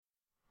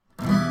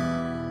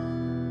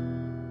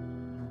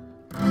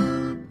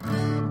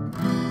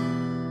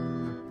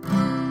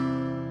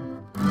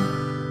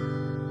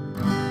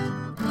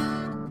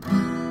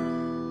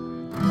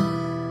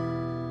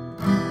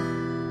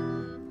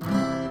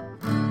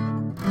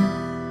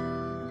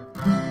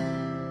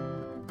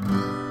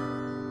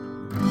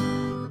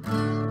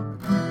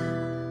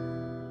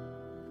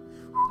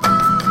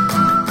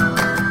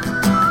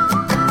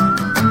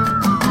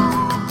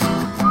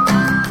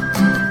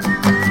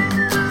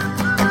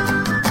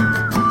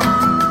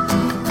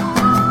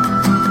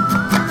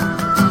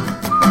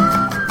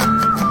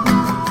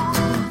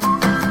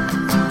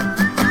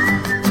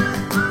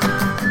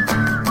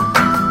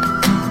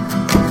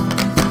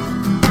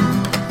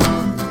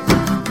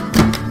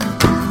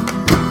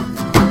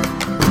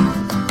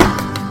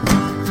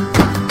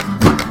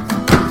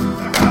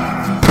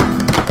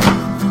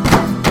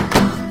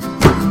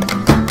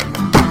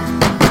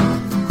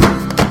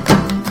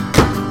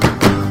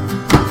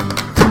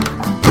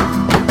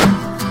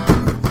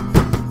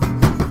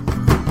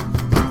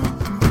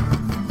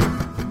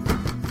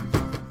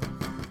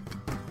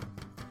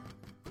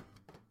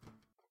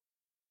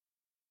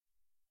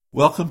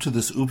Welcome to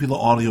this Uvula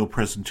audio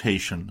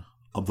presentation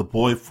of The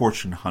Boy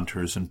Fortune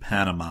Hunters in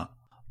Panama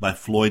by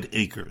Floyd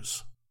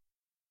Akers.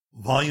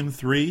 Volume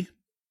 3,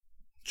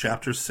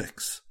 Chapter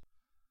 6,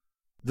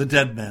 The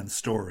Dead Man's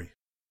Story.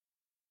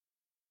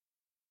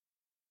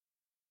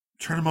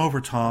 "Turn him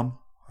over, Tom,"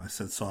 I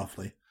said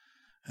softly,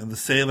 and the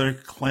sailor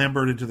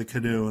clambered into the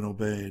canoe and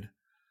obeyed.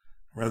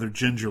 Rather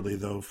gingerly,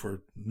 though,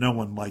 for no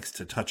one likes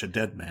to touch a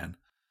dead man.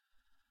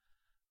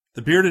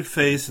 The bearded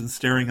face and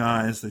staring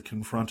eyes that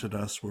confronted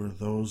us were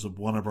those of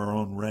one of our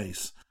own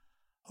race,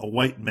 a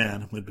white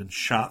man who had been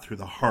shot through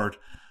the heart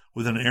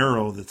with an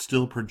arrow that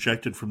still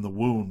projected from the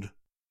wound.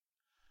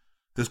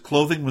 His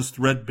clothing was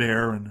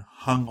threadbare and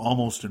hung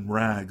almost in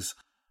rags,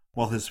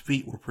 while his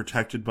feet were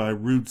protected by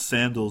rude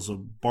sandals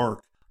of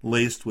bark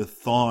laced with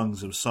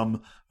thongs of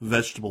some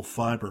vegetable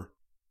fiber.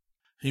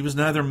 He was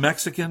neither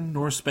Mexican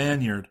nor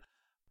Spaniard,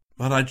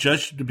 but I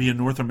judged him to be a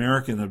North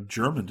American of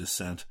German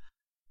descent,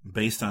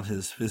 based on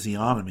his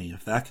physiognomy,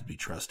 if that could be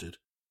trusted.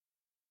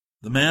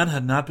 The man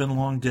had not been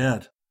long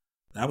dead.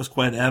 That was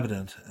quite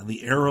evident, and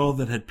the arrow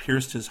that had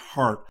pierced his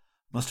heart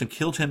must have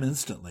killed him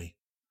instantly.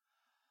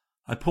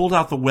 I pulled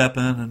out the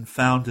weapon and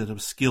found it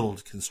of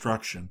skilled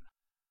construction,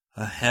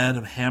 a head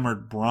of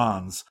hammered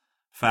bronze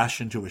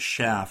fashioned to a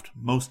shaft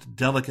most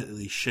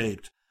delicately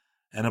shaped,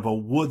 and of a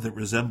wood that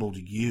resembled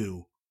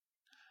yew.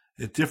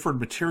 It differed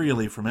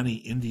materially from any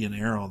Indian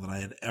arrow that I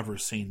had ever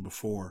seen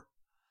before.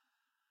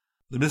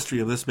 The mystery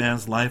of this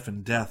man's life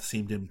and death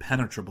seemed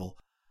impenetrable,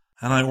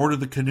 and I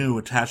ordered the canoe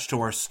attached to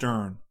our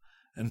stern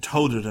and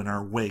towed it in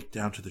our wake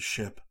down to the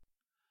ship.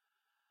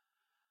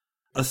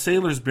 A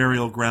sailor's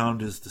burial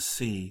ground is the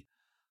sea,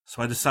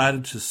 so I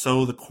decided to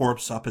sew the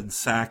corpse up in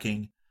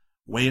sacking,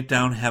 weigh it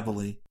down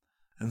heavily,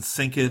 and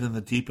sink it in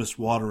the deepest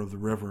water of the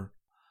river.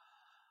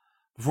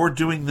 Before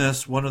doing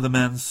this, one of the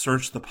men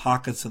searched the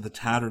pockets of the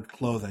tattered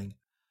clothing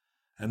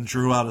and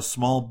drew out a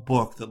small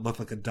book that looked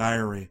like a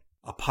diary,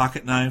 a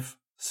pocket knife,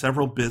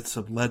 several bits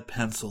of lead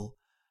pencil,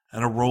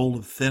 and a roll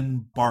of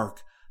thin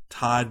bark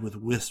tied with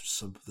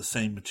wisps of the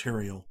same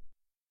material.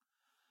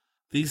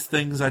 These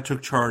things I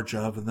took charge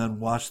of and then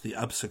watched the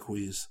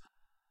obsequies.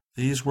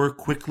 These were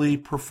quickly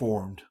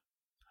performed,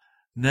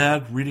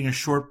 Ned reading a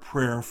short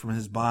prayer from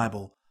his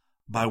Bible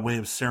by way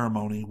of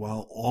ceremony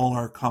while all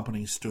our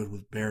company stood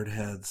with bared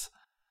heads.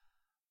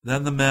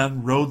 Then the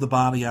men rowed the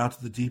body out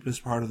to the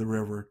deepest part of the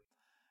river,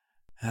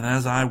 and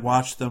as I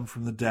watched them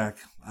from the deck,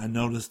 I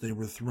noticed they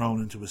were thrown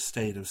into a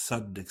state of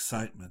sudden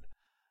excitement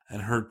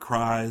and heard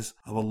cries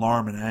of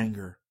alarm and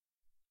anger.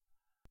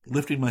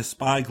 Lifting my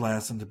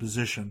spyglass into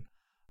position,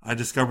 I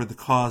discovered the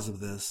cause of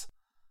this.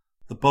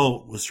 The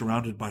boat was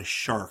surrounded by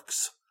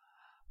sharks,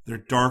 their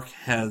dark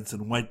heads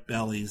and white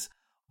bellies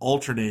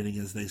alternating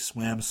as they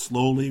swam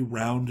slowly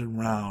round and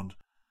round,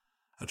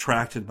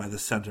 attracted by the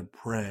scent of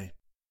prey.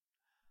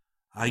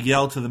 I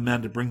yelled to the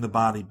men to bring the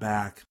body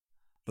back,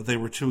 but they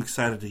were too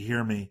excited to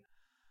hear me,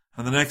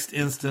 and the next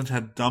instant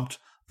had dumped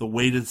the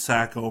weighted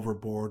sack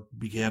overboard and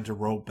began to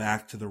row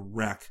back to the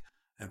wreck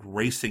at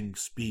racing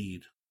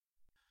speed.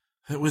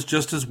 It was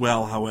just as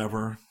well,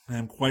 however. I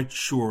am quite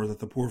sure that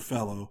the poor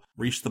fellow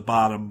reached the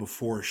bottom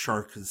before a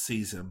shark could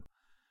seize him,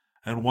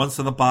 and once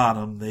on the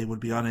bottom they would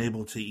be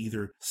unable to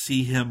either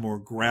see him or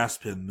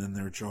grasp him in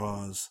their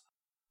jaws.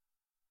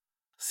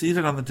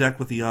 Seated on the deck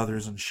with the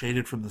others and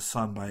shaded from the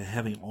sun by a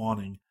heavy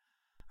awning,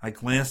 I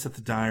glanced at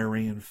the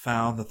diary and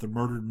found that the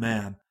murdered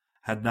man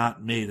had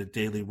not made a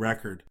daily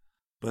record,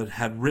 but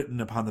had written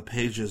upon the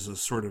pages a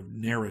sort of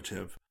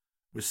narrative,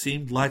 which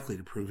seemed likely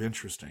to prove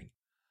interesting.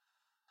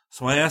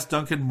 So I asked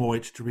Duncan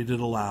Moit to read it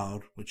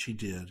aloud, which he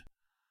did.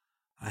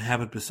 I have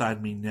it beside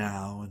me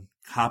now, and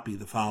copy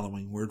the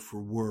following word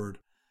for word,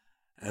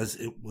 as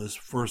it was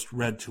first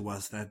read to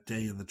us that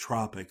day in the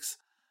tropics,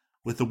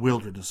 with the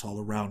wilderness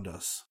all around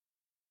us.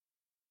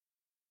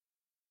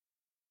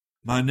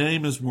 "My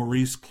name is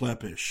Maurice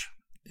Klepish,"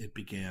 it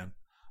began,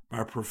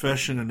 "by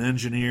profession an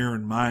engineer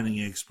and mining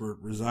expert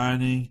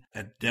residing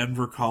at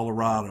Denver,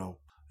 Colorado,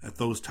 at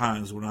those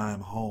times when I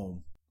am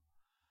home.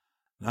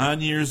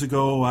 9 years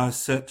ago I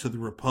set to the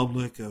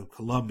Republic of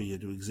Colombia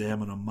to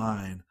examine a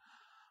mine.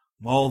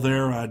 While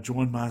there I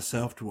joined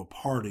myself to a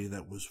party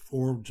that was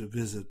formed to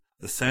visit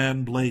the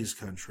San Blas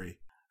country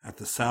at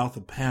the south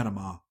of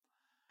Panama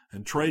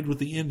and trade with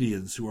the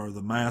Indians who are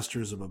the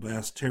masters of a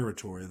vast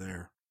territory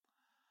there.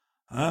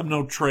 I am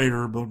no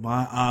trader, but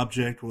my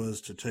object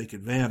was to take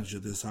advantage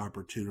of this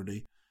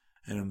opportunity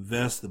and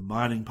invest the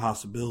mining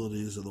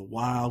possibilities of the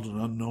wild and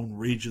unknown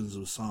regions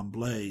of San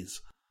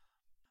Blas.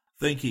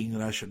 Thinking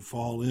that I should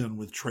fall in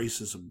with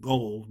traces of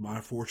gold,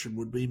 my fortune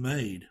would be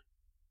made.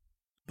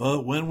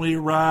 But when we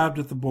arrived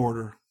at the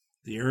border,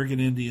 the arrogant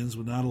Indians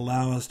would not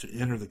allow us to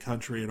enter the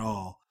country at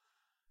all,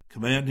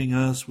 commanding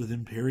us with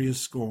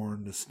imperious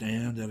scorn to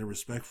stand at a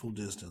respectful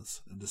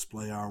distance and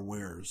display our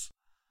wares.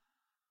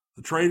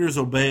 The traders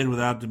obeyed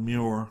without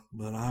demur,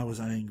 but I was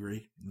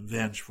angry and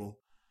vengeful.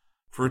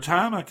 For a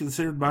time I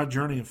considered my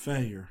journey a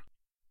failure.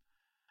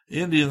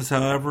 Indians,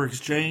 however,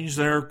 exchanged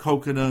their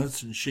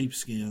coconuts and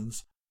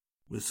sheepskins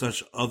with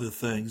such other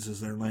things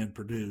as their land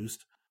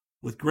produced,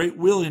 With great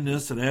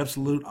willingness and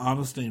absolute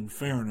honesty and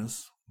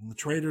fairness, the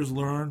traders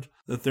learned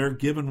that their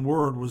given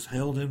word was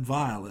held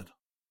inviolate.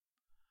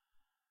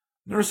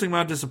 Nursing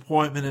my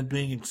disappointment at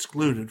being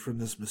excluded from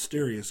this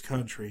mysterious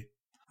country,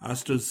 I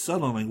stood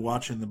sullenly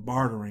watching the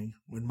bartering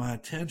when my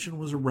attention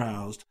was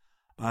aroused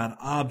by an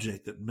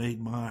object that made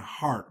my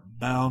heart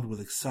bound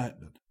with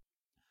excitement.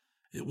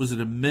 It was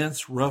an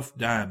immense rough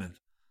diamond,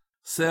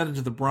 set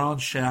into the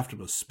bronze shaft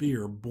of a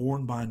spear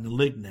borne by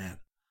Nalignat,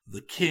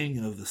 the king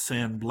of the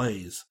San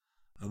Blaze,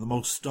 and the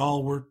most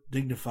stalwart,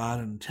 dignified,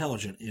 and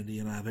intelligent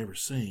Indian I have ever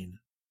seen.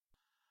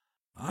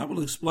 I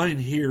will explain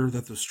here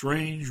that the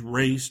strange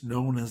race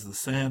known as the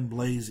San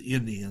Blaze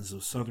Indians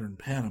of southern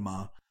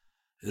Panama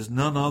is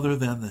none other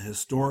than the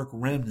historic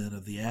remnant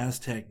of the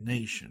Aztec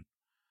nation,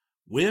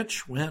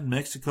 which, when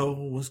Mexico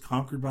was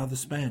conquered by the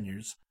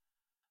Spaniards,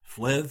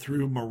 fled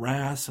through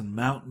morass and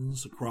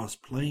mountains, across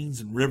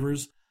plains and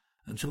rivers,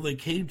 until they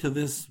came to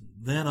this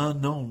then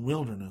unknown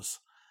wilderness.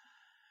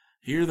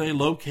 Here they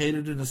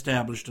located and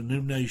established a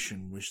new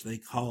nation, which they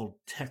called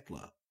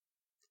Tekla.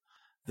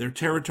 Their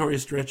territory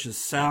stretches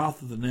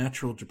south of the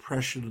natural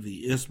depression of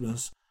the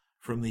isthmus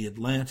from the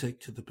Atlantic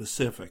to the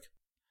Pacific,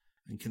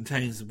 and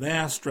contains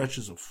vast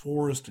stretches of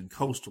forest and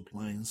coastal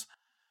plains,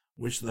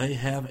 which they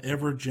have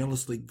ever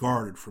jealously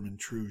guarded from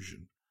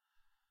intrusion.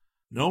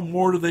 No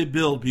more do they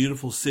build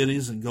beautiful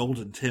cities and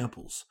golden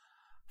temples,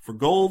 for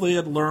gold they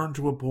had learned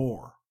to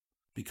abhor,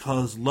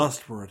 because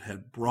lust for it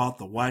had brought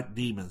the white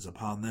demons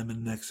upon them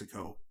in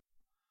Mexico.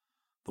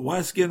 The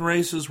white-skinned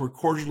races were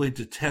cordially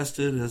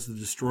detested as the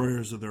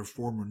destroyers of their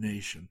former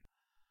nation.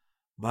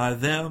 By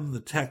them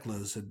the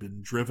Teklas had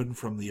been driven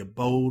from the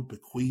abode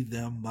bequeathed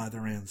them by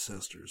their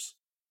ancestors.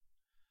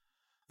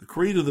 The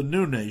creed of the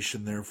new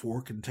nation,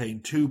 therefore,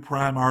 contained two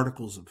prime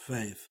articles of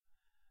faith: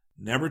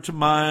 never to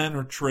mine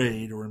or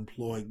trade or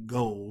employ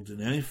gold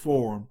in any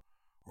form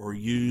or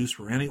use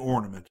for any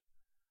ornament,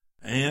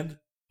 and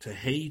to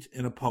hate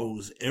and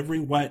oppose every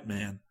white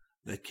man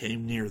that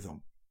came near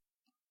them.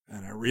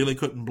 And I really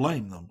couldn't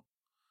blame them.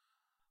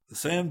 The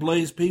San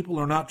Blaze people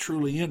are not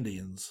truly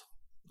Indians,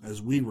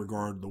 as we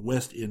regard the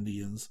West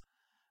Indians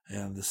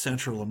and the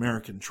Central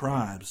American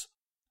tribes,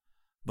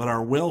 but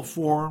are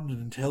well-formed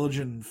and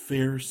intelligent and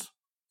fierce,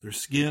 their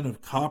skin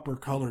of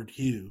copper-colored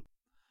hue.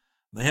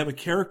 They have a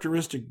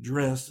characteristic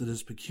dress that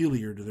is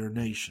peculiar to their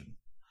nation.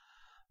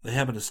 They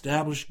have an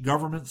established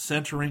government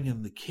centering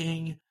in the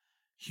king,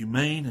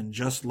 humane and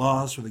just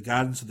laws for the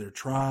guidance of their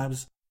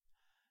tribes,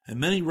 and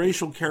many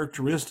racial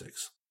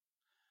characteristics.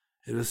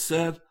 It is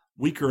said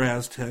weaker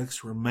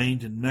Aztecs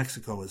remained in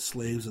Mexico as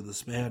slaves of the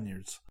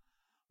Spaniards,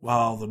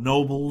 while the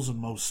nobles and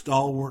most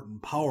stalwart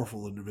and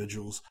powerful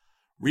individuals,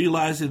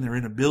 realizing their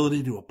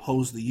inability to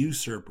oppose the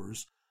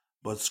usurpers,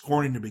 but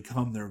scorning to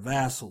become their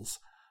vassals,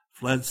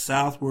 fled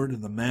southward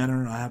in the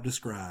manner I have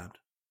described.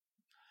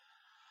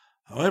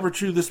 However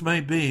true this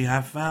may be,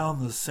 I found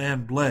the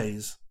San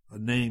Blaze, a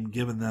name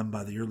given them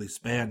by the early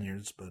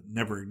Spaniards, but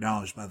never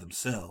acknowledged by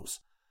themselves,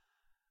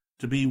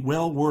 to be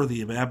well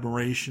worthy of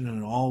admiration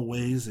in all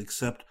ways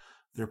except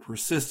their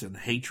persistent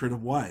hatred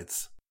of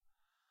whites.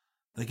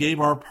 They gave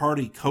our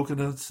party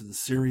coconuts and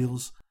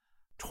cereals,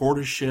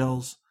 tortoise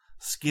shells,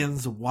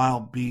 skins of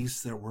wild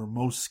beasts that were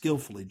most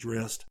skillfully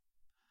dressed,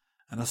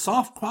 and a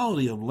soft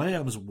quality of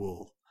lamb's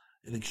wool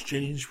in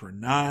exchange for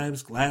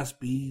knives, glass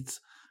beads,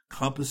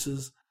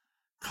 compasses,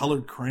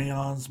 colored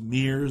crayons,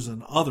 mirrors,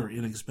 and other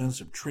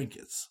inexpensive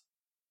trinkets.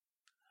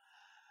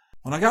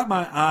 When I got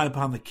my eye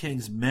upon the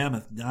king's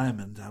mammoth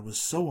diamond, I was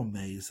so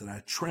amazed that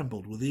I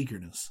trembled with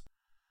eagerness.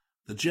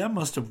 The gem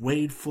must have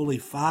weighed fully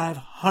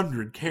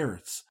 500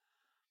 carats,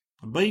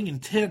 and being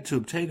intent to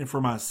obtain it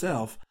for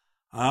myself,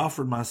 I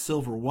offered my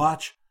silver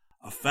watch,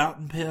 a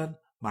fountain pen,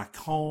 my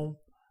comb,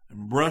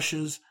 and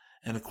brushes,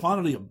 and a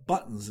quantity of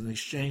buttons in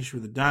exchange for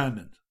the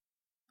diamond.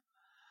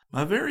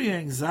 My very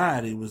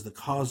anxiety was the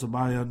cause of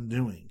my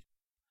undoing.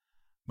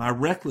 My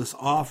reckless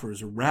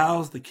offers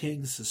aroused the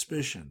king's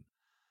suspicion.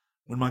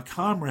 When my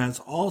comrades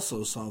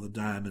also saw the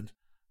diamond,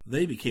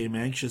 they became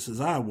anxious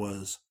as I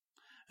was,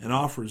 and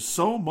offered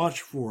so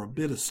much for a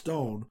bit of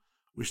stone,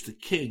 which the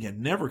king had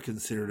never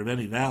considered of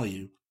any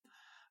value.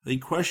 They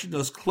questioned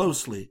us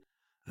closely,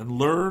 and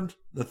learned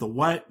that the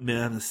white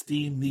men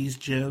esteem these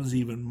gems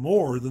even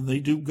more than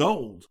they do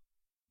gold.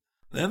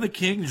 Then the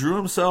king drew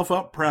himself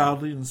up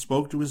proudly and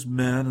spoke to his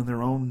men in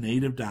their own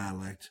native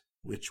dialect,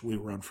 which we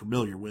were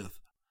unfamiliar with.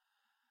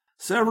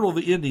 Several of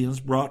the Indians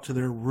brought to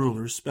their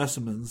rulers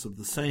specimens of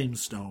the same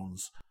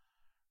stones,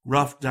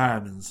 rough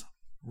diamonds,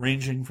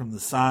 ranging from the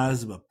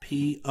size of a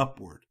pea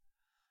upward.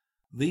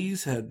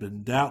 These had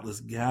been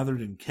doubtless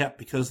gathered and kept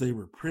because they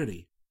were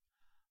pretty,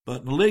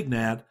 but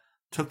Nalignad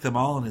took them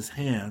all in his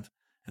hand,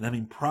 and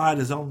having pried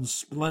his own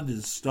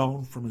splendid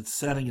stone from its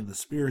setting in the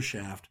spear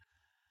shaft,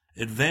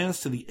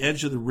 advanced to the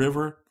edge of the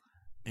river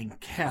and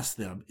cast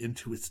them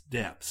into its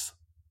depths.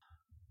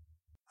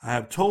 "I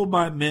have told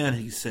my men,"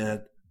 he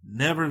said,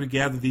 "never to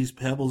gather these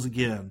pebbles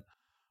again,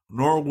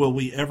 nor will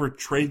we ever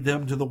trade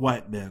them to the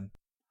white men.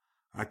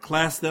 I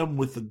class them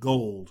with the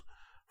gold,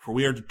 for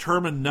we are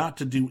determined not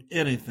to do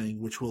anything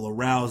which will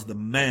arouse the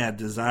mad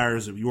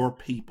desires of your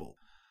people.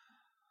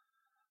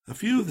 A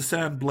few of the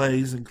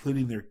Sandblaze,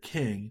 including their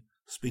king,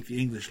 speak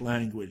the English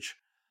language.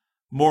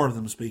 More of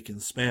them speak in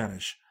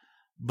Spanish,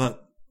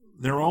 but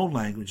their own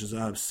language, as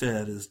I have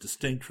said, is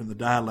distinct from the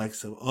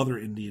dialects of other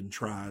Indian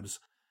tribes,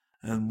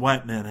 and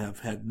white men have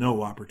had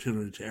no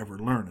opportunity to ever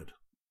learn it.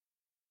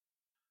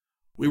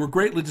 We were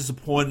greatly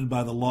disappointed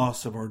by the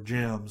loss of our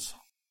gems,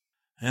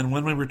 and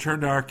when we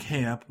returned to our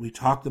camp, we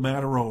talked the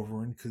matter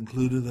over and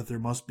concluded that there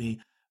must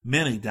be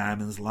many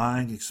diamonds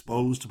lying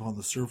exposed upon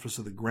the surface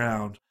of the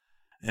ground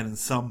and in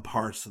some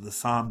parts of the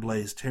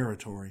Sandblaze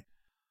territory.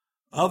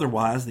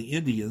 Otherwise, the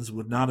Indians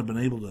would not have been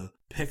able to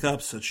pick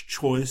up such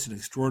choice and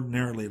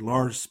extraordinarily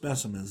large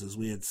specimens as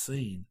we had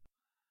seen.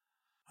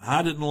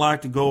 I didn't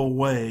like to go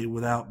away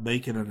without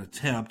making an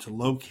attempt to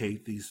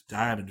locate these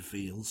diamond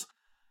fields,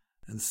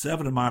 and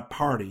 7 of my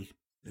party,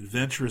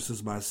 adventurous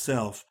as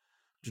myself,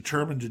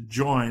 determined to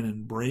join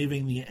in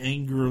braving the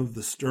anger of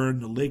the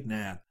stern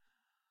Nalignat.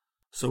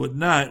 So at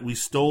night we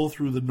stole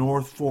through the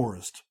North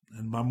Forest,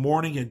 and by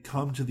morning had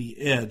come to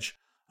the edge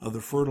of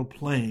the fertile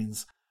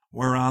plains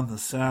whereon the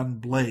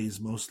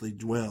Sandblaze mostly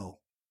dwell.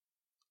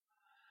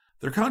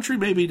 Their country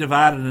may be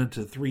divided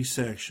into 3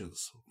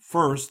 sections.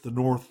 First, the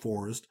North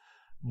Forest,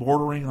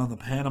 bordering on the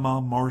Panama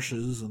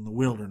marshes and the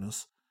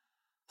wilderness.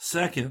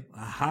 Second,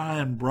 a high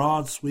and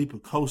broad sweep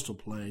of coastal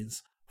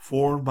plains,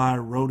 formed by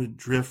eroded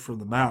drift from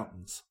the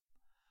mountains.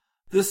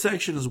 This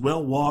section is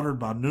well watered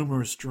by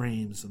numerous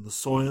streams, and the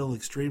soil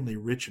extremely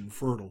rich and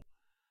fertile.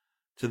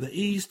 To the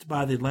east,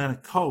 by the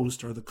Atlantic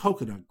coast, are the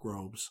coconut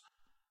groves,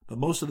 but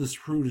most of this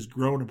fruit is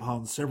grown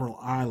upon several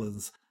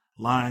islands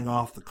lying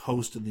off the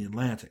coast in the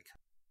Atlantic.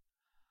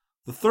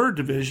 The third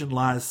division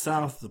lies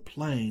south of the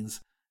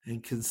plains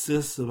and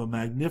consists of a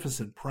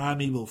magnificent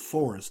primeval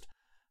forest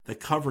that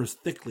covers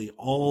thickly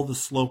all the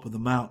slope of the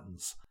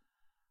mountains.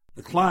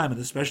 The climate,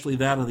 especially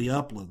that of the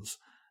uplands,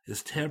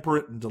 is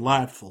temperate and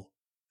delightful,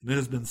 and it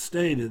has been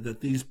stated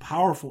that these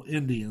powerful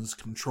Indians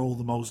control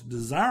the most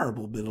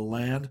desirable bit of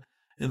land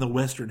in the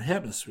western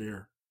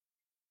hemisphere.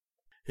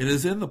 It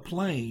is in the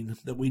plain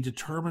that we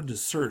determined to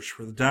search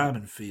for the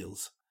diamond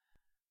fields,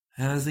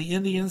 and as the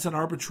Indians had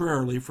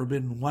arbitrarily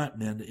forbidden white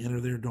men to enter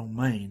their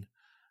domain,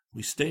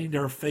 we stained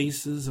our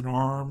faces and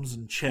arms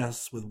and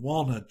chests with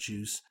walnut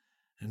juice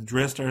and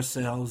dressed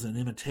ourselves in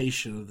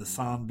imitation of the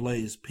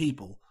Sandblaze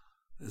people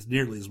as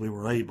nearly as we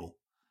were able.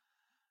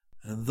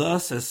 And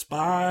thus, as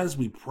spies,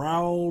 we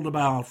prowled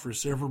about for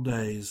several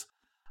days,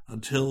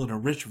 until in a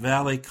rich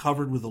valley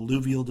covered with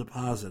alluvial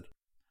deposit,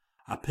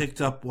 I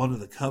picked up one of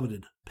the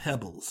coveted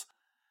pebbles,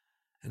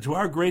 and to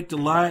our great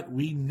delight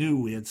we knew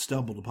we had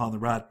stumbled upon the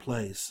right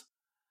place.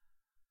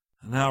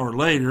 An hour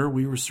later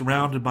we were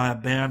surrounded by a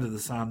band of the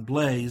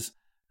Sandblaze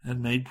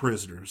and made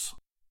prisoners.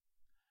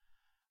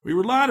 We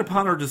relied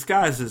upon our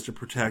disguises to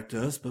protect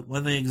us, but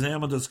when they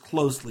examined us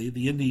closely,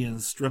 the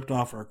Indians stripped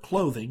off our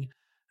clothing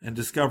and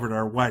discovered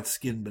our white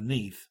skin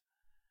beneath.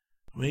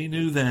 We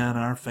knew then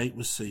our fate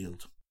was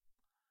sealed.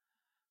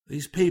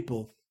 These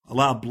people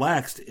allow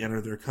blacks to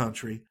enter their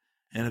country,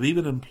 and have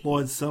even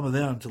employed some of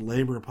them to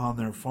labor upon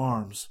their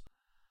farms.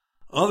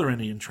 Other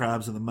Indian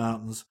tribes in the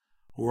mountains,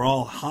 who are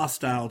all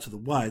hostile to the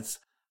whites,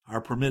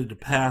 are permitted to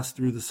pass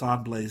through the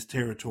Sandblaze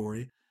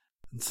territory,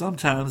 and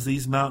sometimes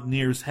these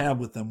mountaineers have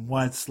with them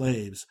white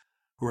slaves,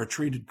 who are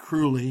treated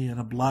cruelly and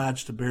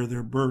obliged to bear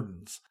their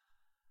burdens.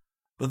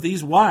 But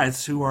these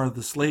whites, who are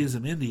the slaves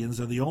of Indians,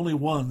 are the only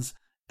ones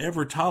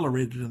ever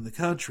tolerated in the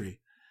country,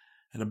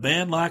 and a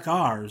band like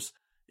ours,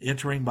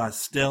 entering by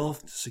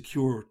stealth to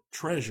secure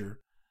treasure,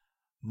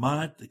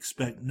 might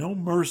expect no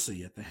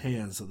mercy at the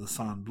hands of the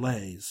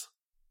Sandblaze.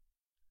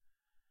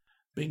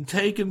 Being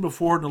taken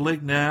before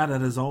Nalignat at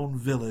his own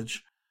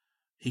village,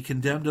 he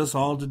condemned us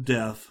all to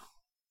death,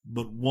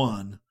 but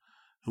one,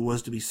 who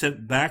was to be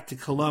sent back to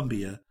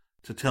Columbia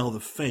to tell the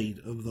fate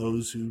of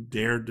those who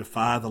dared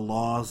defy the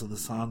laws of the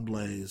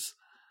Sandblaze.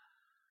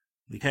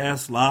 We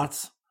cast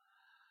lots,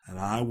 and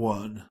I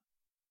won.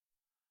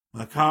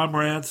 My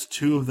comrades,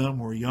 2 of them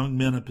were young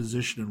men of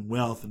position and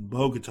wealth in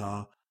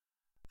Bogota.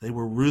 They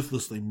were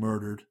ruthlessly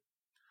murdered,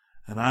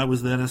 and I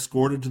was then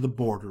escorted to the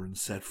border and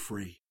set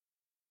free.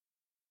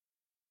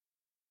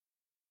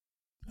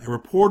 I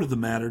reported the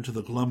matter to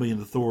the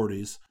Colombian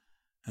authorities,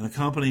 and a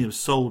company of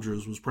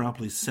soldiers was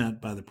promptly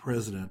sent by the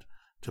president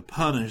to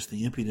punish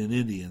the impudent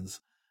Indians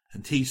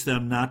and teach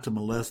them not to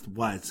molest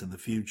whites in the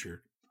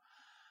future.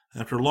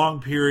 After a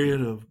long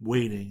period of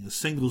waiting, a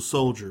single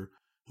soldier,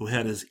 who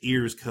had his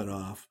ears cut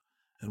off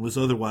and was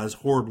otherwise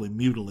horribly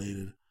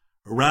mutilated,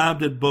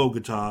 arrived at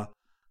Bogota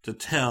to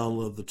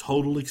tell of the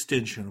total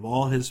extinction of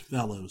all his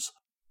fellows,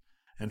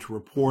 and to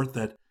report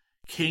that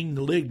King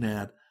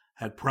Nalignat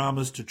had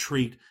promised to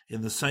treat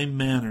in the same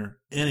manner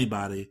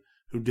anybody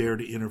who dared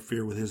to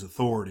interfere with his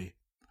authority.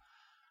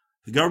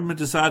 The government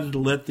decided to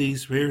let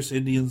these fierce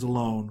Indians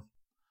alone.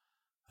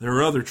 There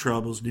are other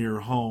troubles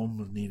nearer home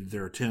that needed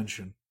their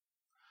attention.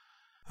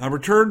 I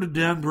returned to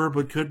Denver,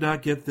 but could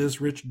not get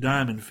this rich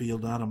diamond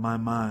field out of my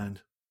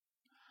mind.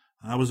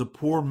 I was a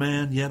poor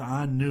man, yet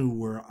I knew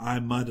where I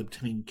might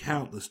obtain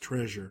countless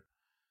treasure,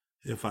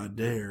 if I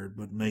dared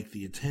but make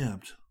the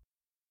attempt.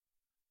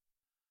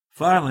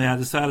 Finally, I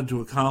decided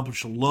to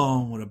accomplish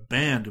alone what a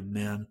band of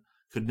men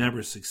could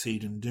never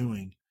succeed in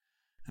doing,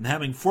 and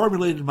having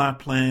formulated my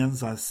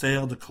plans, I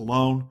sailed to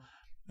Cologne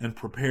and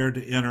prepared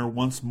to enter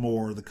once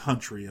more the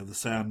country of the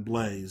San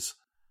Blaze.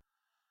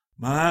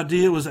 My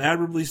idea was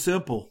admirably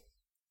simple.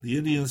 The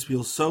Indians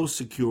feel so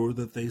secure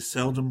that they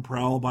seldom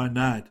prowl by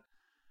night,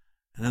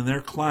 and in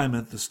their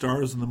climate the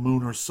stars and the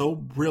moon are so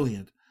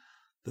brilliant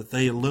that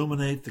they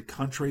illuminate the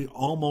country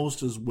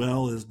almost as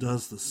well as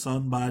does the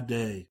sun by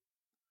day.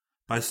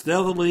 By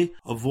stealthily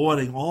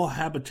avoiding all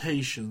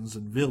habitations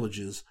and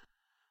villages,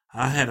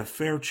 I had a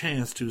fair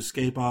chance to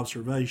escape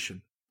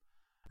observation,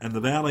 and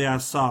the valley I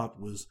sought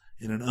was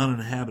in an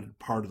uninhabited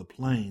part of the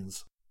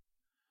plains.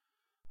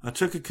 I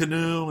took a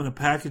canoe and a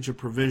package of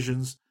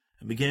provisions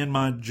and began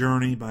my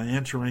journey by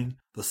entering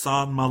the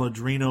San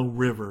Maladrino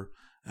River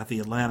at the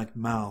Atlantic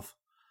mouth.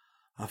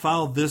 I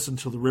followed this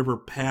until the river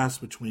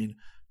passed between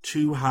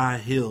two high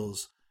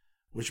hills,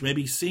 which may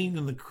be seen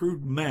in the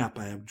crude map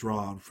I have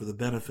drawn for the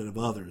benefit of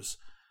others,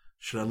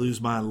 should I lose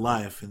my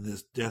life in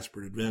this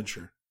desperate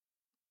adventure.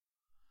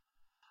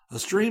 A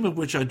stream of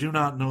which I do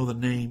not know the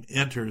name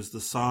enters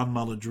the San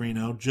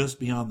Maladrino just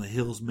beyond the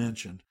hills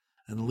mentioned,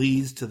 and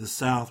leads to the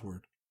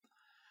southward.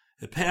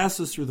 It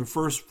passes through the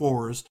first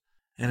forest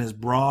and is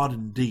broad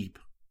and deep.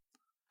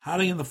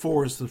 Hiding in the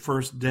forest the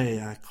first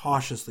day, I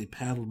cautiously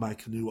paddled my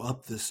canoe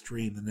up this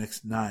stream the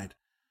next night,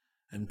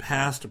 and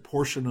passed a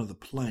portion of the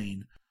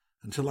plain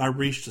until I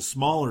reached a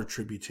smaller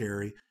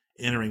tributary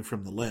entering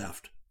from the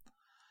left.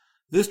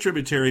 This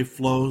tributary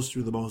flows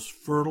through the most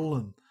fertile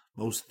and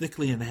most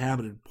thickly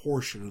inhabited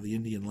portion of the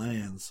Indian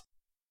lands.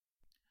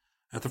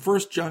 At the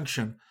first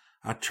junction,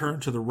 I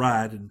turned to the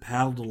right and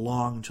paddled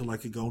along until I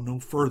could go no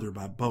further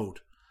by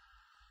boat.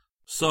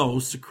 So,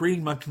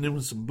 secreting my canoe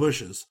in some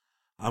bushes,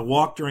 I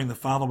walked during the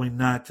following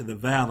night to the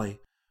valley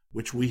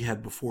which we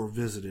had before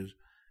visited,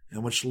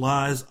 and which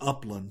lies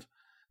upland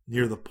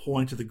near the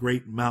point of the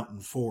great mountain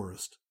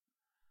forest.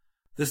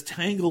 This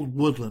tangled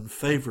woodland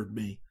favored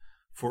me,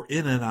 for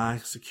in it I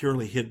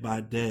securely hid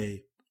by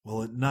day,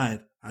 while at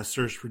night I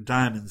searched for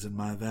diamonds in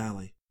my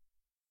valley.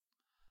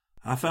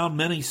 I found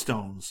many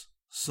stones,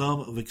 some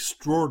of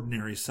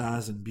extraordinary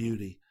size and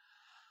beauty,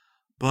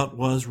 but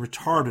was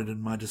retarded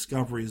in my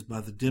discoveries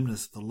by the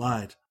dimness of the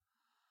light.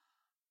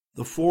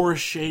 The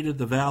forest shaded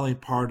the valley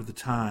part of the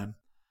time,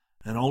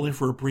 and only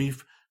for a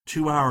brief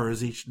 2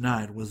 hours each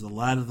night was the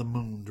light of the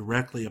moon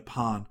directly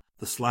upon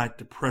the slight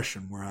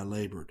depression where I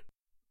labored.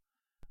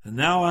 And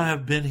now I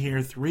have been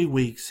here 3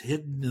 weeks,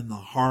 hidden in the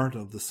heart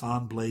of the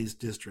San Blaze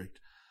district,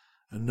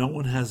 and no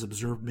one has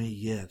observed me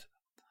yet.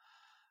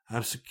 I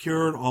have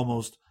secured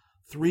almost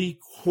 3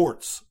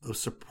 quarts of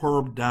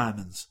superb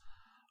diamonds,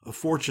 a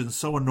fortune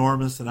so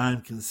enormous that I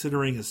am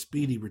considering a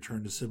speedy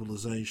return to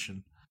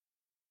civilization.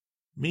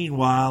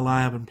 Meanwhile,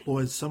 I have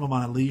employed some of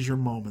my leisure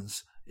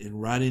moments in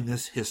writing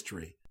this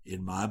history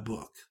in my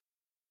book.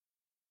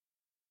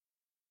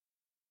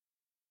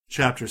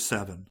 Chapter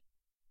 7.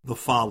 The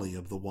Folly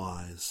of the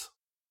Wise.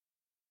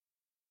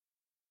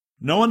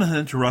 No one had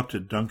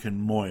interrupted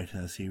Duncan Moit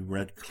as he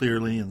read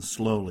clearly and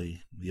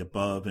slowly the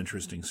above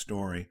interesting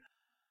story,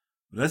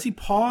 but as he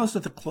paused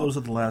at the close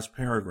of the last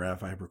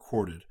paragraph I have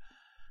recorded,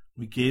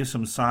 we gave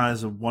some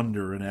sighs of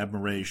wonder and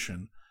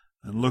admiration,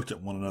 and looked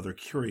at one another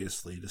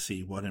curiously to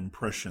see what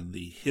impression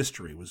the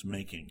history was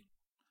making.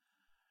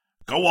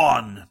 "Go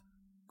on!"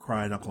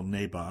 cried Uncle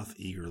Naboth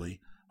eagerly.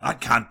 "That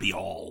can't be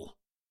all."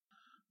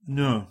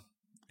 "No,"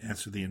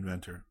 answered the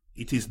inventor,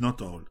 "it is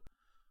not all,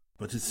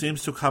 but it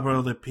seems to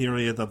cover the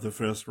period of the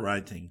first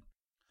writing.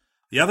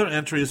 The other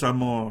entries are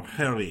more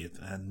hurried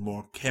and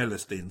more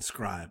carelessly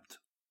inscribed."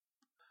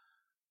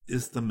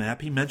 "Is the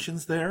map he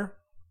mentions there?"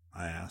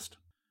 I asked.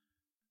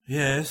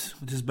 "Yes,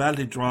 it is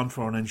badly drawn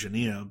for an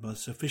engineer, but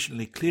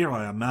sufficiently clear,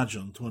 I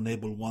imagine, to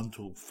enable one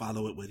to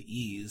follow it with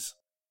ease."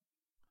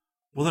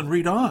 "Well, then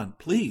read on,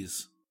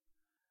 please."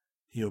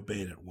 He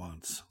obeyed at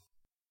once.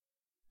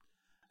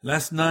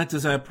 "Last night,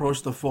 as I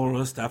approached the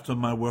forest after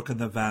my work in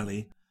the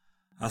valley,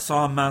 I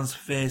saw a man's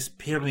face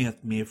peering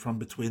at me from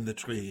between the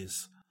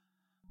trees.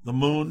 The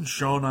moon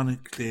shone on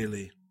it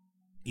clearly.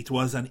 It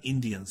was an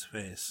Indian's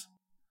face.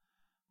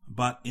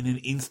 But in an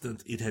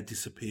instant it had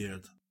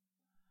disappeared.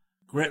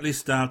 Greatly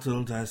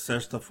startled, I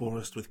searched the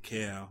forest with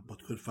care,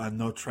 but could find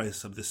no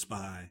trace of the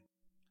spy.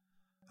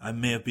 I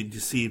may have been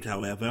deceived,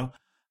 however.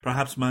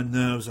 Perhaps my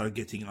nerves are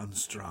getting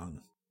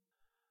unstrung."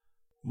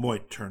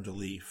 Moit turned a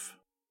leaf.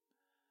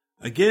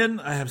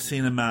 "Again I have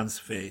seen a man's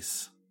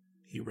face,"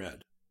 he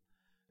read.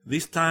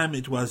 "This time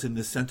it was in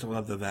the center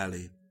of the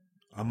valley,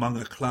 among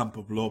a clump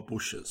of low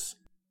bushes.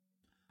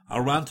 I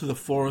ran to the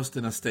forest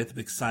in a state of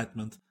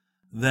excitement,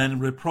 then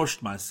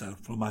reproached myself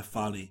for my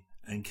folly,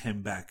 and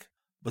came back,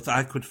 but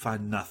I could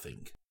find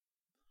nothing."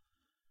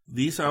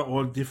 "These are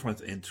all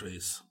different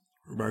entries,"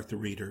 remarked the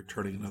reader,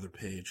 turning another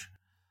page.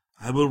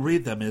 "I will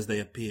read them as they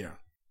appear.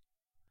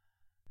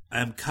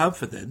 I am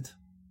confident,"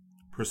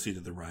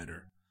 proceeded the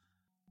writer,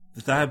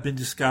 that I have been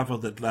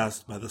discovered at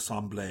last by the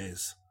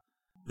Semblays.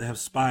 They have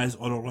spies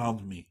all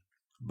around me,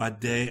 by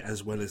day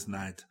as well as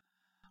night,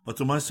 but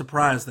to my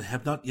surprise they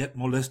have not yet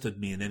molested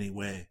me in any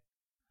way.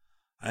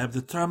 I have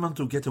determined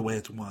to get away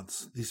at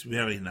once, this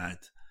very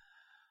night,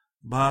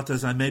 but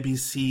as I may be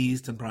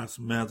seized and perhaps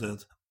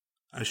murdered,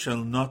 I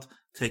shall not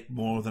take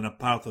more than a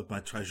part of my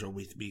treasure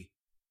with me.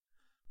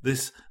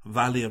 This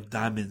Valley of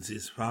Diamonds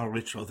is far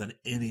richer than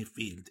any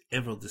field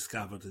ever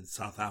discovered in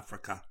South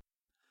Africa,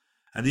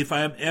 and if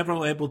I am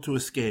ever able to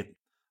escape,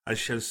 I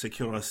shall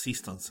secure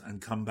assistance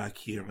and come back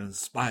here in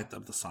spite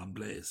of the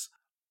Semblays.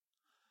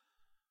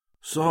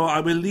 So I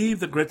will leave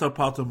the greater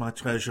part of my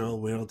treasure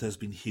where it has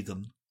been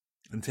hidden,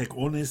 and take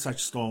only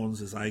such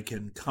stones as I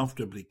can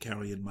comfortably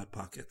carry in my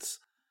pockets.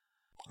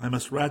 I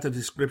must write a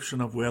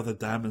description of where the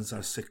diamonds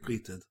are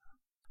secreted,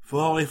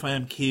 for if I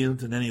am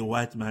killed and any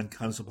white man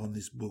comes upon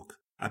this book,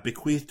 I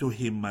bequeath to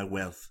him my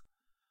wealth,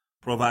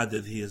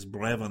 provided he is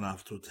brave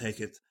enough to take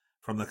it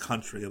from the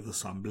country of the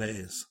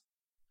Semblays.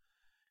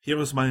 Here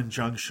is my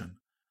injunction.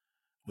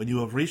 When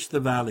you have reached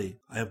the valley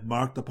I have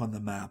marked upon the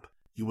map,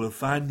 you will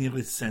find near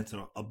its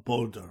center a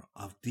boulder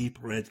of deep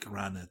red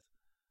granite,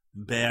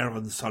 bare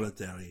and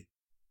solitary,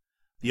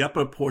 the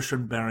upper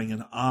portion bearing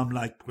an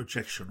arm-like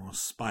projection or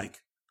spike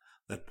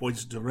that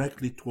points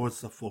directly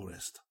towards the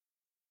forest.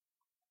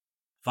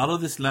 Follow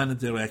this line of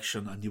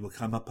direction and you will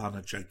come upon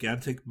a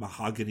gigantic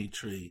mahogany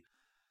tree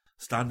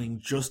standing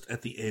just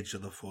at the edge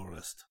of the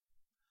forest,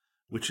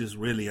 which is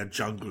really a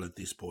jungle at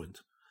this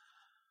point.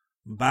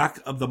 Back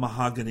of the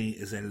mahogany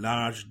is a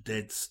large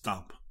dead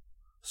stump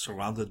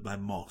surrounded by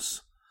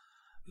moss.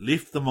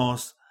 Lift the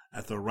moss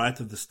at the right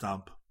of the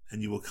stump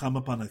and you will come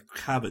upon a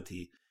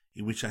cavity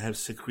in which I have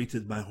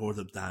secreted my hoard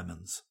of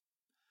diamonds.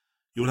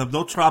 You will have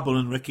no trouble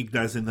in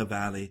recognizing the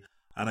valley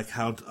on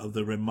account of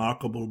the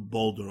remarkable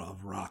boulder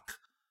of rock,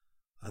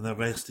 and the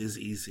rest is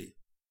easy.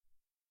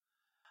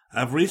 I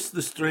have reached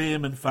the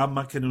stream and found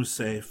my canoe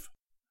safe,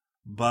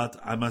 but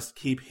I must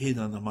keep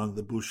hidden among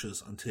the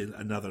bushes until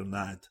another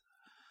night.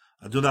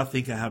 I do not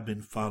think I have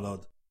been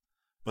followed,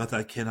 but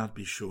I cannot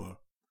be sure.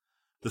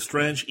 The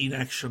strange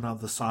inaction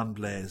of the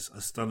Semblays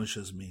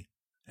astonishes me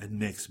and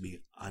makes me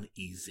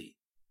uneasy.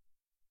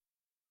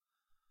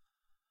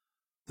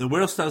 The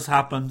worst has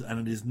happened,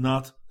 and it is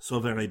not so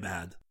very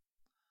bad.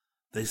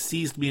 They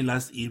seized me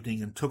last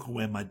evening and took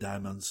away my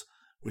diamonds,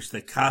 which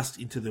they cast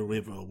into the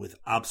river with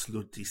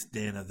absolute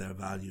disdain of their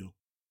value.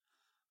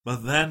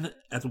 But then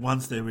at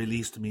once they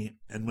released me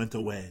and went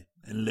away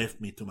and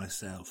left me to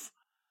myself.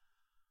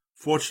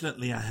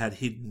 Fortunately I had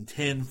hidden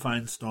 10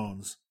 fine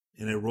stones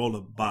in a roll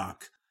of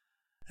bark,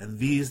 and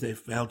these they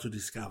failed to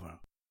discover.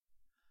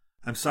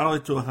 I'm sorry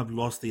to have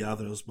lost the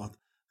others, but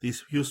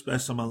these few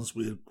specimens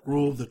will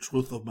prove the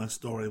truth of my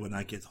story when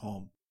I get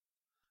home.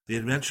 The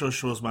adventure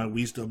shows my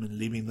wisdom in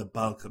leaving the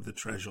bulk of the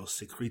treasure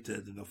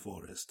secreted in the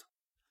forest.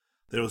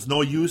 There is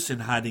no use in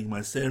hiding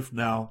myself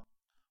now,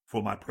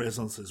 for my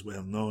presence is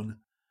well known.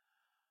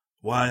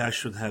 Why I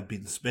should have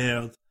been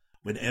spared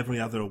when every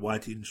other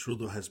white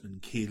intruder has been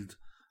killed,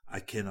 I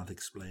cannot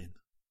explain.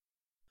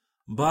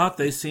 But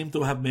they seem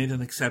to have made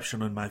an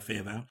exception in my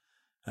favor,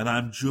 and I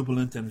am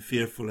jubilant and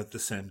fearful at the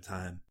same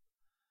time.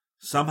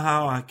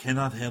 Somehow I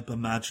cannot help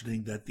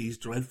imagining that these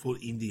dreadful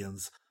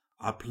Indians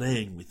are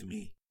playing with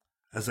me,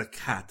 as a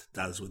cat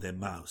does with a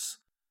mouse.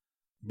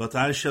 But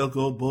I shall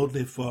go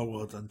boldly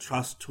forward and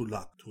trust to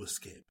luck to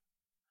escape.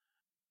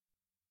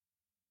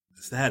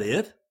 Is that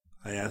it?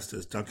 I asked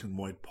as Duncan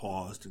Moyd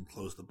paused and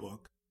closed the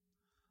book.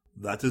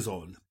 That is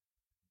all.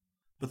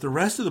 But the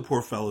rest of the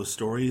poor fellow's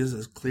story is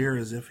as clear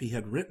as if he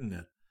had written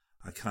it,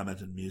 I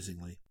commented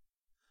musingly.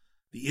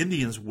 The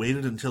Indians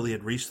waited until he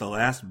had reached the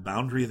last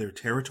boundary of their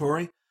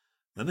territory.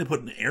 Then they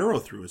put an arrow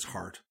through his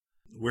heart.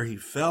 Where he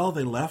fell,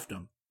 they left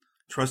him,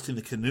 trusting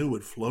the canoe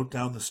would float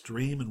down the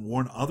stream and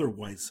warn other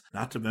whites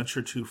not to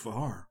venture too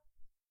far.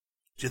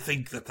 Do you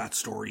think that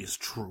story is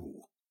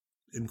true?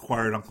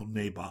 Inquired Uncle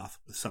Naboth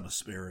with some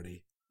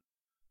asperity.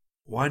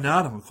 Why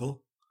not,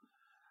 Uncle?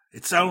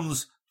 It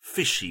sounds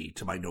fishy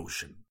to my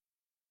notion.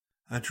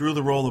 I drew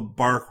the roll of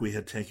bark we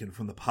had taken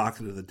from the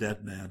pocket of the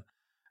dead man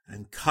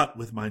and cut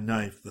with my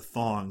knife the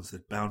thongs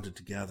that bound it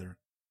together.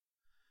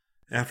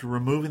 After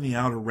removing the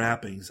outer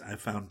wrappings, I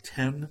found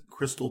 10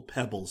 crystal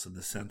pebbles in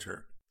the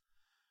center,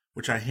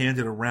 which I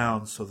handed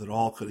around so that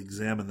all could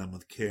examine them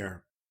with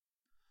care.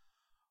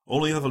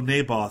 Only Uncle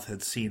Naboth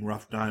had seen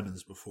rough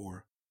diamonds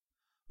before,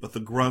 but the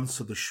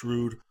grunts of the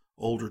shrewd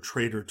older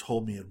trader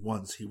told me at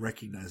once he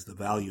recognized the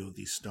value of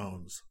these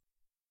stones.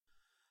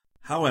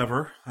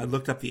 However, I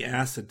looked up the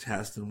acid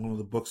test in one of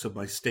the books of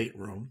my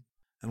stateroom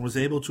and was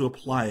able to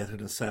apply it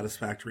in a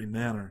satisfactory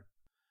manner.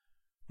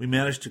 We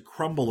managed to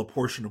crumble a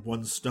portion of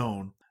one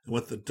stone, and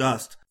with the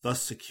dust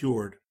thus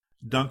secured,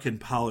 Duncan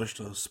polished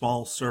a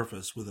small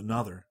surface with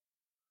another.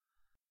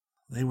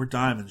 They were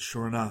diamonds,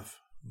 sure enough,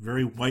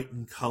 very white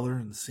in color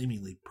and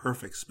seemingly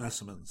perfect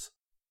specimens.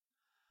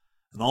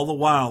 And all the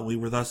while we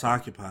were thus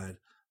occupied,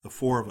 the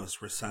 4 of us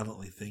were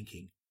silently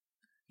thinking.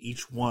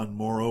 Each one,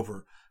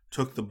 moreover,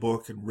 took the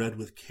book and read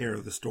with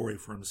care the story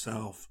for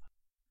himself.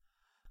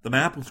 The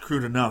map was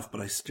crude enough,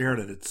 but I stared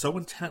at it so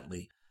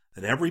intently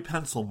that every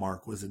pencil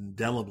mark was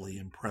indelibly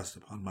impressed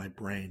upon my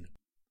brain.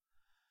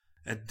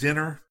 At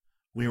dinner,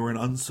 we were an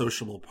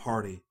unsociable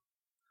party.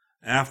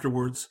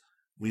 Afterwards,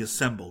 we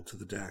assembled to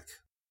the deck.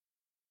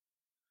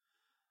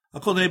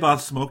 Uncle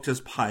Naboth smoked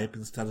his pipe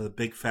instead of the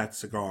big fat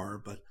cigar,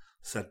 but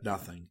said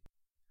nothing.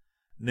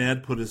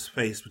 Ned put his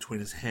face between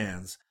his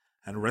hands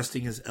and,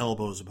 resting his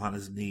elbows upon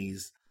his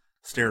knees,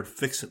 stared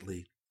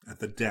fixedly at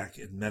the deck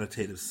in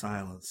meditative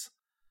silence.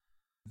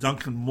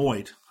 Duncan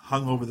Moit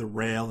hung over the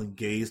rail and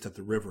gazed at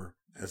the river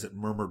as it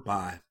murmured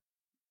by.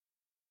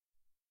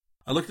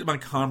 I looked at my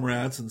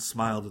comrades and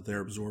smiled at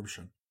their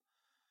absorption.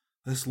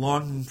 This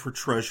longing for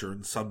treasure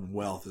and sudden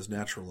wealth is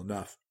natural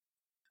enough,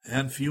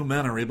 and few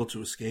men are able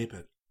to escape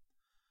it.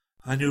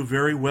 I knew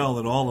very well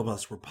that all of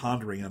us were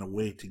pondering on a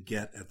way to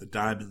get at the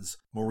diamonds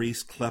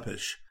Maurice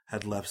Klepish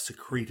had left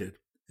secreted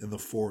in the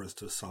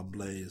forest of St.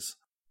 Blaise.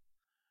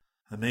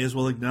 I may as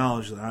well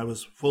acknowledge that I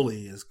was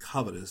fully as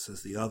covetous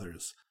as the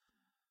others,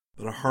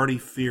 but a hearty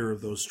fear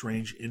of those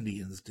strange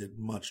Indians did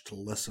much to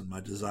lessen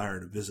my desire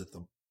to visit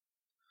them.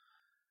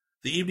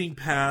 The evening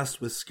passed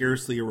with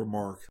scarcely a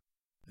remark,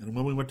 and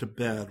when we went to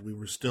bed we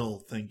were still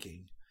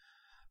thinking,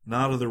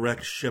 not of the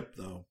wrecked ship,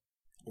 though,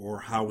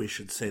 or how we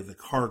should save the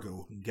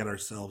cargo and get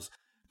ourselves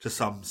to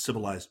some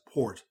civilized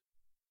port.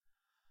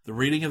 The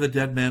reading of the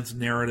dead man's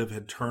narrative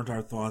had turned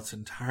our thoughts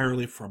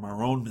entirely from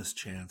our own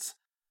mischance,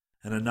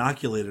 and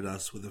inoculated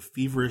us with a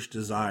feverish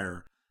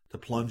desire to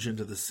plunge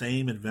into the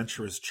same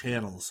adventurous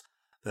channels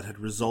that had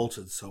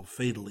resulted so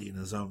fatally in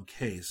his own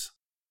case.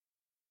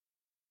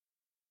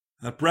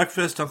 At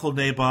breakfast, Uncle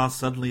Naboth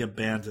suddenly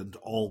abandoned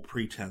all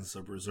pretense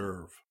of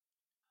reserve.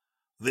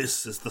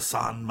 "This is the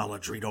San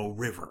Maladrito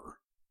River,"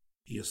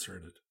 he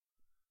asserted.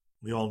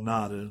 We all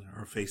nodded,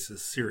 our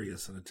faces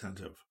serious and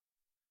attentive.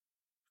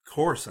 "Of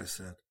course," I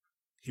said.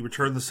 "He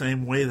returned the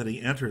same way that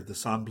he entered the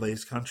San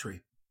Blaise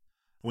country,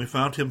 and we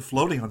found him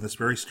floating on this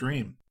very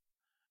stream."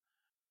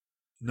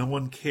 No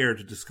one cared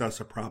to discuss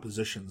a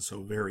proposition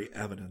so very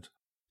evident,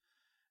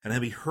 and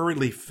having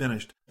hurriedly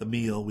finished the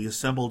meal, we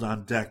assembled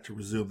on deck to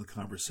resume the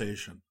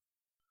conversation.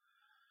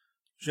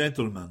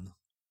 "Gentlemen,"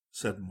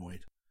 said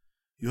Moit,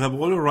 "you have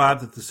all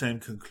arrived at the same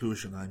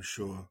conclusion, I am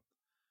sure.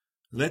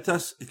 Let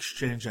us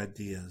exchange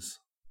ideas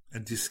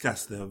and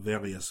discuss their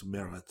various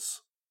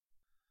merits."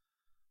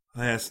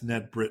 I asked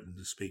Ned Britton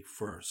to speak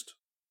first.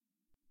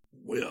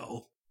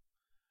 "Well,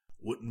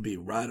 wouldn't be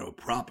right or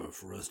proper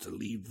for us to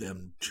leave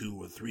them 2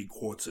 or 3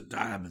 quarts of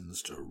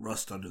diamonds to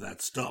rust under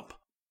that stump.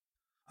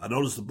 I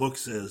notice the book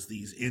says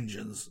these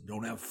Injuns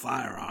don't have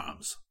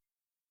firearms,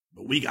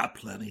 but we got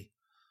plenty,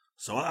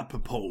 so I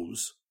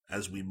propose,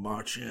 as we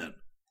march in,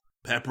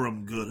 pepper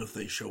 'em good if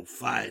they show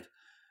fight,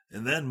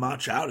 and then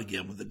march out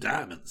again with the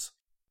diamonds.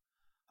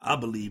 I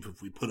believe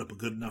if we put up a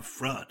good enough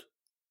front,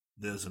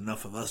 there's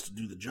enough of us to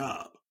do the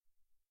job."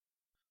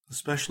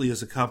 "Especially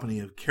as a company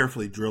of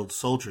carefully drilled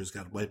soldiers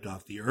got wiped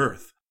off the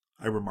earth,"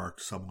 I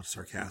remarked somewhat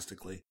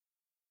sarcastically.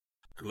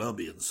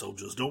 "Colombian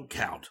soldiers don't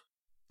count,"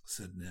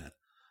 said Ned.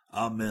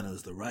 "Our men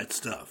is the right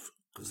stuff,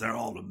 'cause they're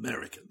all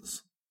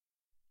Americans."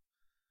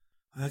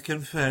 "I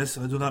confess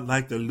I do not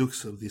like the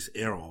looks of this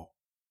arrow,"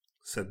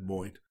 said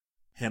Moit,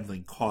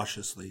 handling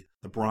cautiously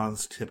the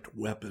bronze-tipped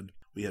weapon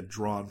we had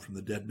drawn from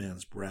the dead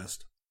man's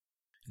breast.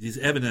 "It is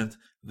evident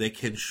they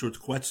can shoot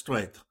quite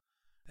straight,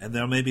 and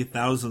there may be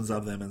thousands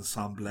of them in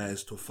St.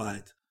 Blaise to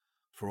fight,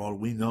 for all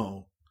we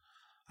know.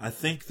 I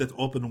think that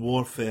open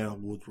warfare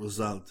would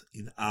result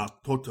in our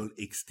total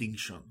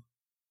extinction."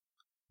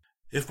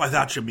 "If by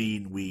that you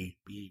mean we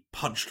be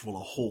punched full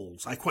of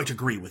holes, I quite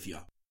agree with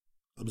you,"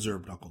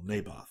 observed Uncle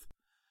Naboth.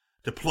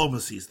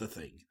 "Diplomacy's the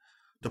thing.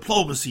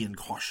 Diplomacy and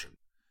caution.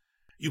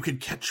 You can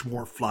catch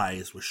more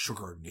flies with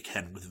sugar than you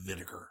can with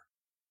vinegar."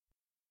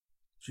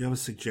 "Do you have a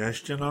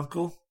suggestion,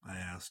 Uncle?" I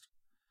asked.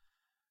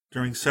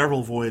 During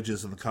several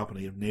voyages in the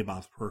company of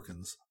Naboth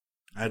Perkins,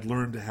 I had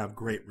learned to have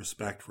great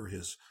respect for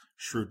his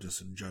shrewdness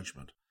and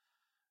judgment,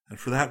 and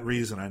for that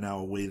reason I now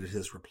awaited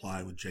his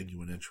reply with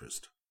genuine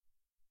interest.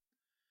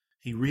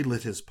 He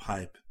relit his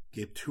pipe,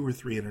 gave 2 or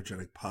 3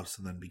 energetic puffs,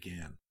 and then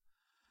began.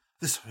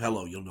 "This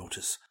fellow, you'll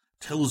notice,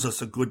 tells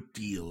us a good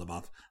deal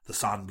about the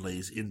San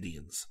Blaise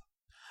Indians,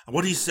 and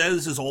what he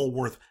says is all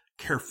worth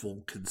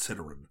careful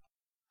considering.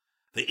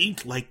 They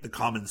ain't like the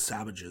common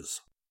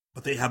savages,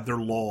 but they have their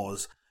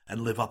laws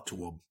and live up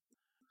to 'em.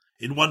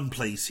 In one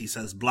place he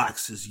says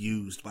blacks is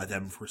used by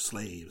them for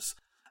slaves,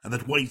 and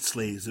that white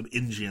slaves of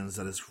Indians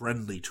that is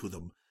friendly to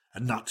them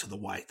and not to the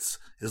whites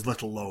is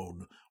let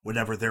alone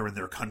whenever they're in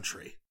their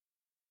country.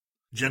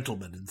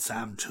 Gentlemen, in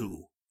Sam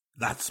 2,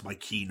 that's my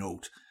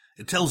keynote.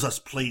 It tells us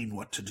plain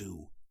what to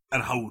do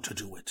and how to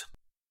do it."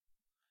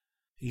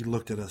 He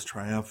looked at us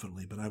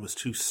triumphantly, but I was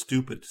too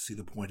stupid to see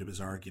the point of his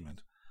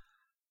argument.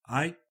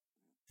 "I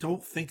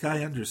don't think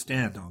I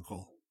understand,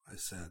 Uncle," I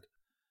said.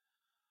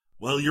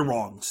 "Well, you're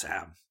wrong,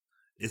 Sam.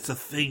 It's a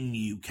thing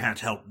you can't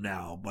help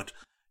now, but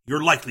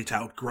you're likely to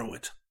outgrow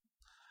it.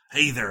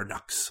 Hey there,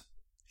 Nux,"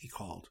 he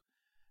called.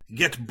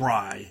 "Get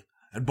Bry,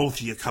 and both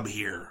of you come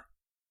here."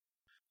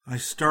 I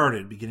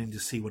started, beginning to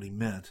see what he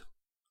meant,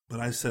 but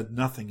I said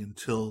nothing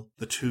until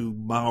the two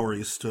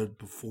Maoris stood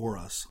before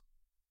us.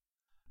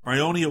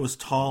 Bryonia was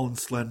tall and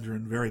slender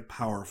and very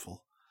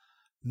powerful.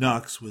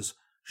 Nux was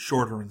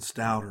shorter and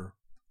stouter,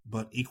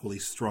 but equally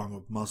strong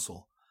of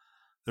muscle.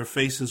 Their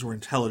faces were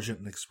intelligent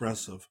and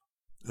expressive,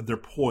 and their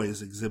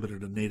poise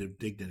exhibited a native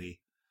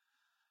dignity.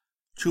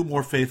 Two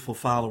more faithful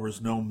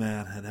followers no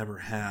man had ever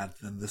had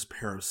than this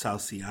pair of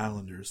South Sea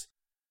Islanders,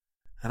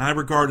 and I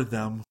regarded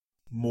them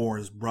more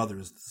as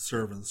brothers than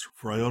servants,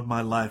 for I owed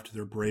my life to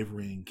their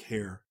bravery and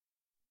care.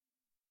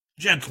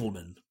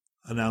 "Gentlemen,"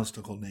 announced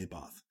Uncle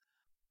Naboth,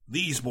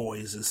 "these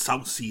boys is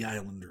South Sea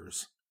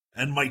Islanders,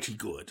 and mighty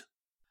good.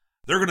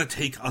 They're going to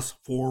take us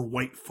 4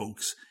 white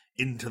folks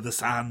into the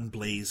Sand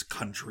Blaze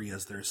country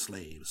as their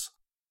slaves.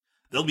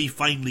 They'll be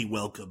finely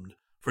welcomed,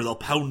 for they'll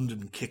pound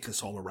and kick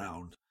us all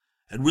around,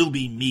 and we'll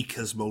be meek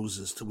as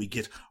Moses till we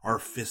get our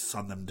fists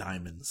on them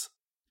diamonds.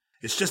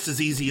 It's just as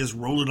easy as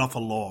rolling off a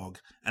log,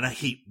 and a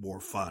heap more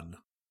fun."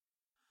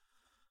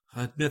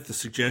 I admit the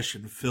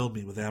suggestion filled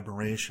me with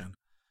admiration,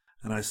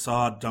 and I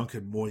saw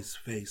Duncan Moy's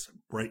face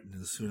brighten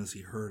as soon as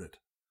he heard it.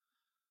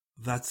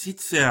 "That's it,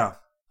 sir.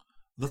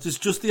 That is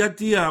just the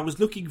idea I was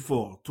looking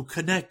for, to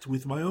connect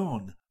with my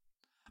own.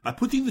 By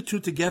putting the two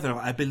together,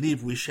 I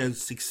believe we shall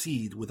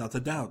succeed without a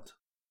doubt."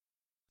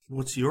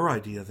 "What's your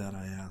idea, then?"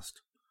 I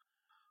asked.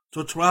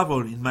 "To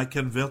travel in my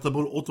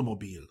convertible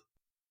automobile."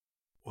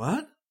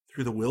 "What?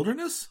 Through the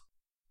wilderness?"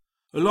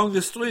 "Along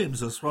the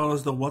streams as far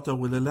as the water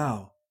will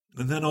allow,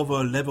 and then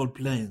over level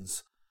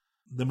plains.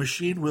 The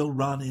machine will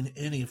run in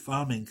any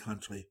farming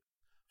country,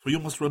 for you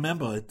must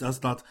remember it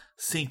does not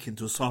sink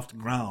into soft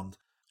ground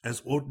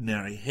as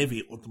ordinary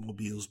heavy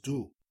automobiles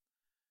do.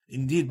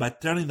 Indeed, by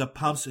turning the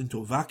pumps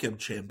into vacuum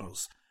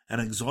chambers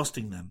and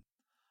exhausting them,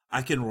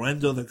 I can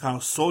render the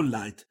car so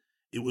light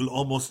it will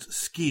almost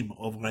skim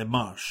over a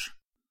marsh."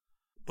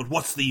 "But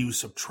what's the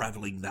use of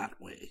traveling that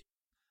way?"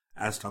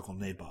 asked Uncle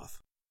Naboth.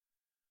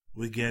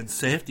 "We gain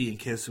safety in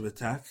case of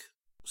attack,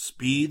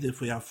 speed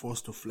if we are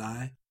forced to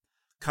fly,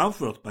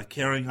 comfort by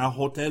carrying our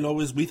hotel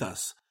always with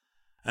us,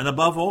 and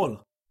above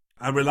all,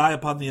 I rely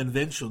upon the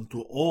invention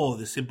to awe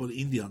the simple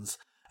Indians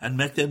and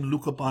make them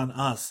look upon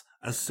us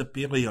as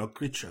superior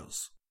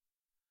creatures.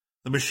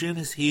 The machine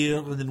is here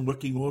and in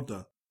working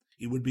order.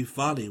 It would be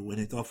folly, when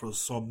it offers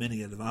so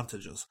many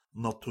advantages,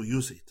 not to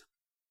use it."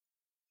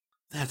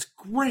 "That's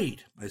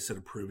great," I said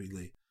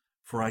approvingly,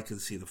 for I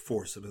could see the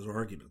force of his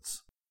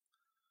arguments.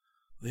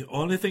 "The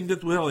only thing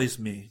that worries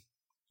me,"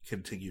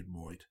 continued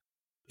Moyd,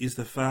 "is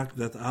the fact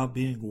that our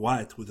being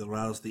white would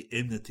arouse the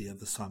enmity of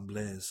the Sand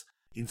Blaze,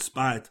 in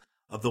spite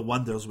of the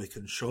wonders we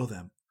can show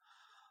them.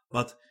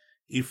 But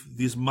if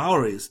these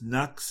Maoris,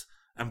 Nux,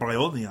 and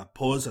Bryonia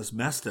pose as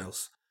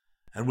masters,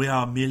 and we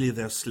are merely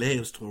their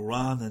slaves to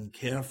run and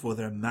care for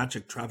their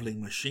magic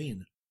traveling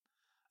machine,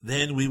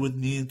 then we would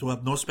need to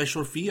have no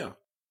special fear."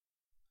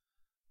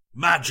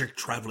 "Magic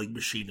traveling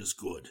machine is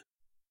good,"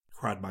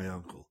 cried my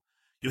uncle.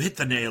 "You hit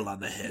the nail on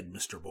the head,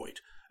 Mr. Boyd,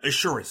 as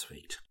sure as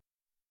fate."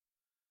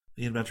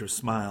 The inventor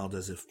smiled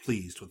as if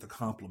pleased with the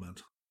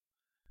compliment.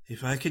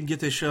 "If I can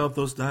get a share of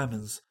those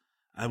diamonds,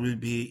 I will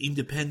be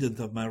independent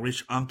of my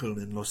rich uncle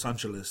in Los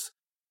Angeles,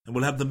 and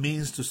will have the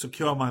means to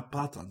secure my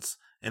patents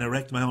and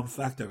erect my own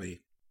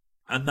factory,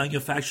 and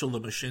manufacture the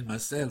machine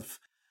myself.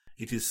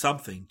 It is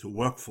something to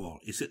work for,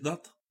 is it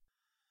not?"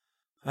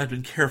 I had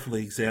been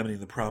carefully examining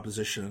the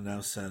proposition and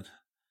now said,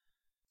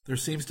 "There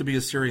seems to be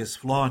a serious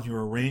flaw in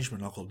your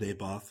arrangement, Uncle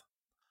Naboth."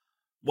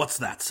 "What's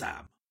that,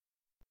 Sam?"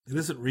 "It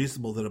isn't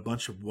reasonable that a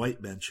bunch of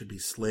white men should be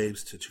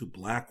slaves to 2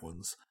 black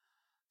ones.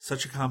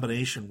 Such a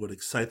combination would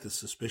excite the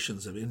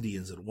suspicions of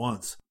Indians at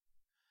once,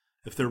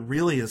 if they're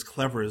really as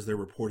clever as they're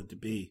reported to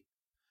be.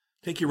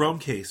 Take your own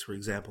case, for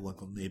example,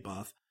 Uncle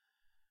Naboth.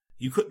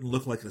 You couldn't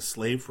look like a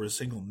slave for a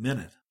single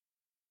minute."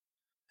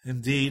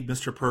 Indeed,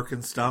 Mr.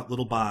 Perkins' stout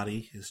little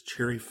body, his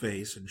cheery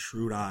face and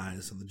shrewd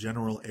eyes, and the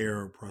general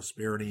air of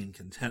prosperity and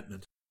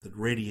contentment that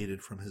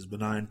radiated from his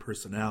benign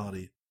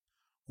personality,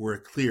 were a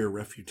clear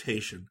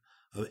refutation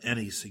of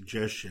any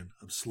suggestion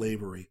of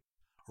slavery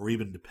or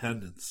even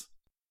dependence.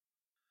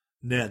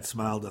 Ned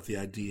smiled at the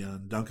idea,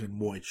 and Duncan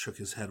Moyd shook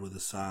his head with a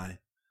sigh.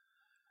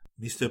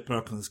 "Mr.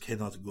 Perkins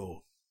cannot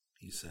go,"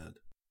 he said.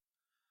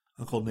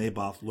 Uncle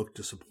Naboth looked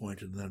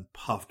disappointed and then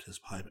puffed his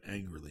pipe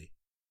angrily.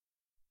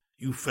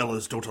 "You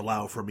fellas don't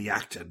allow for me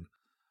acting.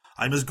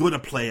 I'm as good a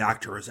play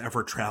actor as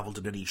ever traveled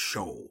in any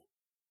show,"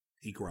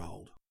 he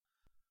growled.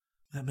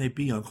 "That may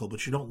be, Uncle,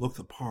 but you don't look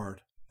the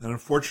part, and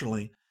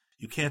unfortunately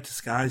you can't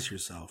disguise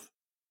yourself.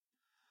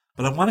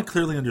 But I want it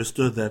clearly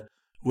understood that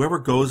whoever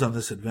goes on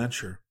this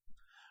adventure,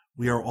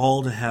 we are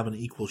all to have an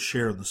equal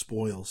share in the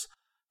spoils,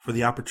 for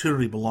the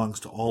opportunity belongs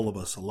to all of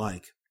us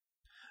alike,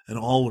 and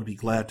all would be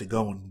glad to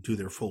go and do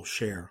their full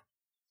share."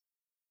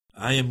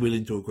 "I am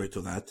willing to agree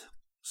to that,"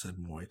 said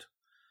Moyd.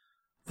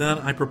 "Then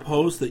I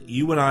propose that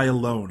you and I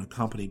alone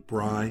accompany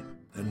Bry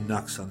and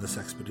Nux on this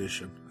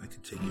expedition," I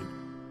continued.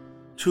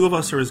 "2 of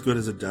us are as good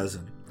as a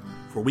dozen,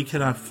 for we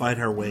cannot fight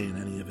our way in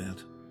any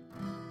event."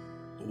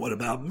 "What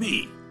about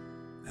me?"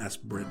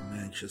 asked Britton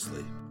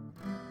anxiously.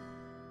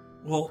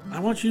 Well, I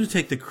want you to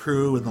take the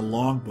crew in the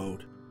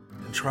longboat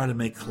and try to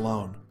make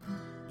Cologne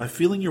by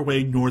feeling your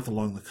way north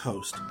along the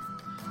coast.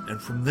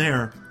 And from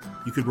there,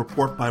 you could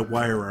report by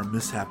wire our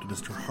mishap to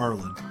Mr.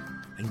 Harlan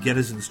and get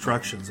his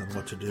instructions on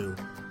what to do.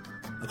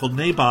 Uncle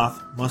Naboth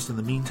must in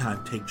the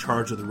meantime take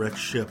charge of the wrecked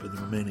ship and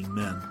the remaining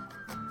men.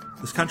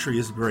 This country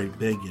isn't very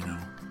big, you know,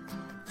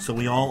 so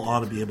we all ought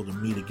to be able to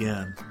meet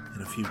again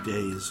in a few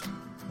days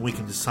when we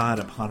can decide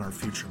upon our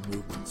future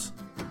movements.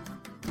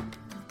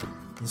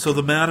 And so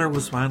the matter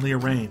was finally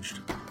arranged.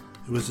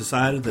 It was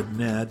decided that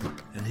Ned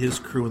and his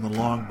crew in the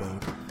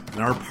longboat and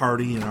our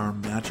party in our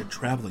magic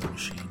traveling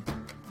machine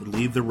would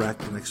leave the wreck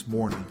the next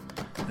morning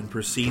and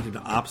proceed in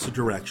opposite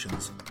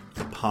directions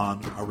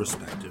upon our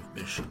respective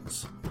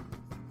missions.